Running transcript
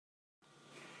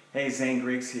Hey, Zane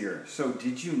Griggs here. So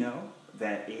did you know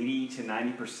that 80 to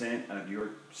 90% of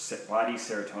your body's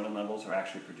serotonin levels are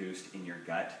actually produced in your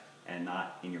gut and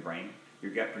not in your brain?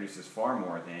 Your gut produces far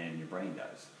more than your brain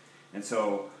does. And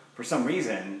so for some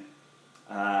reason,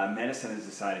 medicine has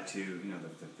decided to,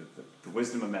 the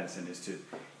wisdom of medicine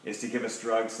is to give us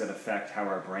drugs that affect how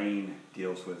our brain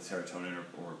deals with serotonin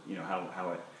or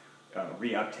how it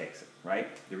reuptakes it, right?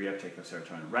 The reuptake of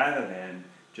serotonin, rather than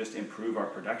just improve our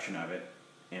production of it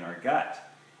in our gut.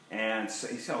 And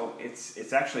so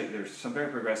it's actually, there's some very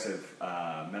progressive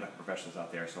medical professionals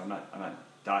out there, so I'm not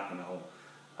docking the whole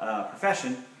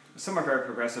profession. Some are very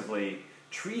progressively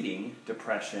treating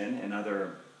depression and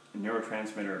other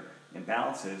neurotransmitter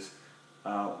imbalances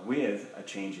with a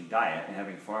change in diet and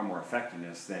having far more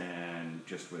effectiveness than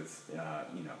just with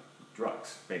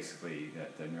drugs, basically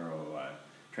the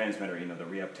neurotransmitter, the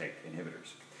reuptake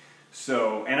inhibitors.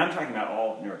 So, and I'm talking about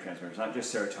all neurotransmitters, not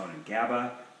just serotonin,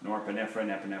 GABA, norepinephrine,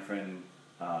 epinephrine,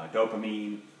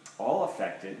 dopamine, all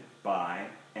affected by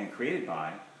and created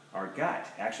by our gut.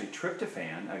 Actually,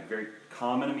 tryptophan, a very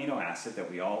common amino acid that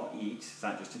we all eat, it's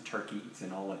not just in turkey, it's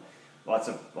in all the lots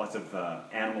of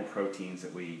animal proteins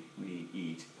that we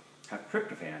eat, have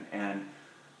tryptophan. And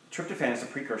tryptophan is a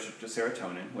precursor to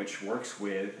serotonin, which works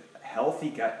with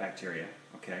healthy gut bacteria,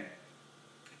 okay,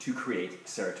 to create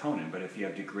serotonin. But if you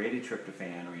have degraded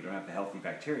tryptophan or you don't have the healthy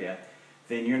bacteria,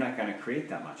 then you're not going to create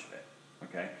that much of it,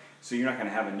 okay? So you're not going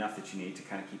to have enough that you need to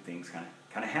kind of keep things kind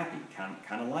of happy,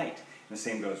 kind of light. And the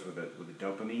same goes with the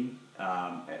dopamine.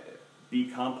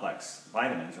 B-complex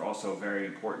vitamins are also very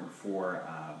important for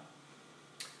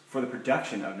the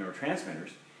production of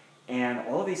neurotransmitters. And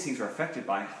all of these things are affected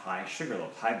by high sugar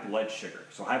levels, high blood sugar.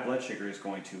 So high blood sugar is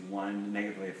going to, one,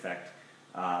 negatively affect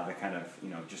the kind of,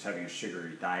 just having a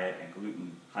sugary diet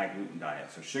and high gluten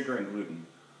diet. So sugar and gluten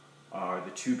are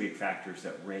the two big factors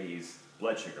that raise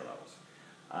blood sugar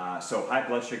levels. So high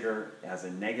blood sugar has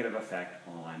a negative effect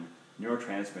on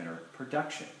neurotransmitter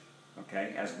production,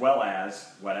 okay, as well as,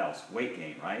 what else? Weight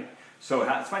gain, right? So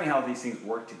it's funny how these things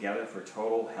work together for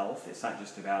total health. It's not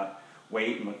just about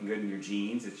weight and looking good in your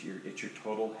genes. It's your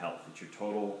total health. It's your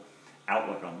total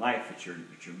outlook on life. It's your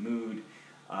mood.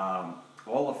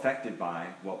 All affected by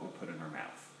what we put in our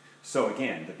mouth. So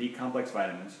again, the B-complex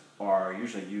vitamins are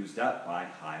usually used up by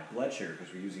high blood sugar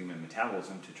because we're using them in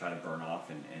metabolism to try to burn off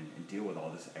and deal with all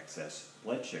this excess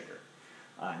blood sugar.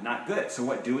 Not good. So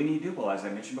what do we need to do? Well, as I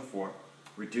mentioned before,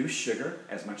 reduce sugar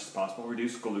as much as possible.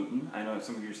 Reduce gluten. I know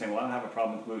some of you are saying, well, I don't have a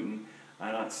problem with gluten.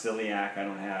 I'm not celiac. I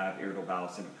don't have irritable bowel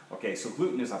syndrome. Okay, so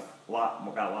gluten is about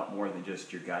a lot more than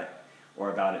just your gut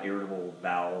or about an irritable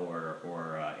bowel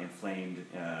or inflamed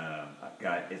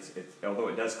gut. Although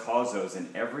it does cause those in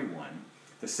everyone,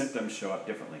 the symptoms show up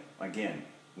differently. Again,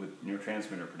 with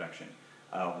neurotransmitter production,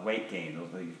 weight gain.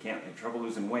 You can't have trouble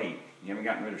losing weight. You haven't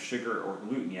gotten rid of sugar or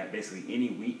gluten yet. Basically, any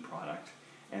wheat product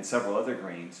and several other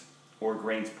grains or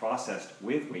grains processed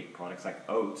with wheat products like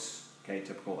oats. Okay,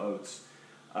 typical oats,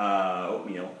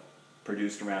 oatmeal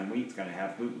produced around wheat is going to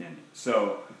have gluten in it.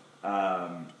 So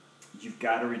you've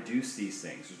got to reduce these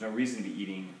things. There's no reason to be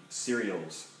eating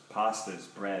cereals,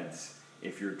 pastas, breads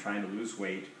if you're trying to lose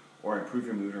weight or improve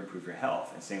your mood or improve your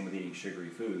health. And same with eating sugary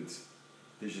foods.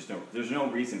 There's no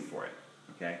reason for it.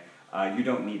 Okay, you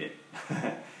don't need it,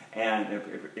 and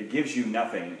if it gives you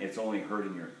nothing, it's only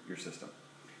hurting your system.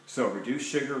 So reduce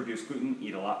sugar, reduce gluten,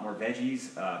 eat a lot more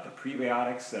veggies. The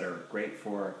prebiotics that are great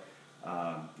for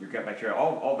your gut bacteria.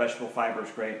 All vegetable fiber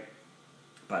is great,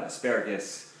 but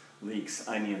asparagus, leeks,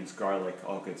 onions, garlic,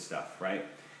 all good stuff, right?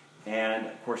 And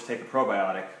of course, take a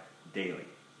probiotic daily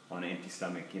on an empty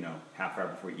stomach, half hour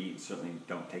before you eat. Certainly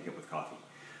don't take it with coffee.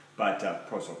 But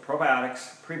so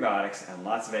probiotics, prebiotics, and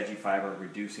lots of veggie fiber,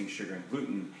 reducing sugar and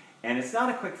gluten. And it's not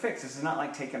a quick fix. This is not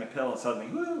like taking a pill and suddenly,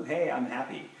 woo, hey, I'm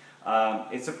happy.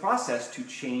 It's a process to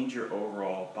change your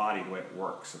overall body, the way it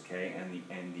works, okay,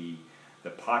 and the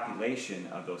population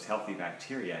of those healthy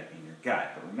bacteria in your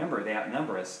gut. But remember, they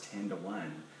outnumber us 10 to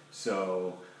 1.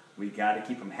 So we got to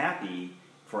keep them happy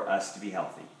for us to be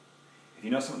healthy. If you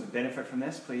know someone that benefit from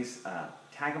this, please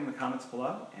tag them in the comments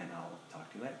below, and I'll talk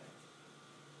to you later.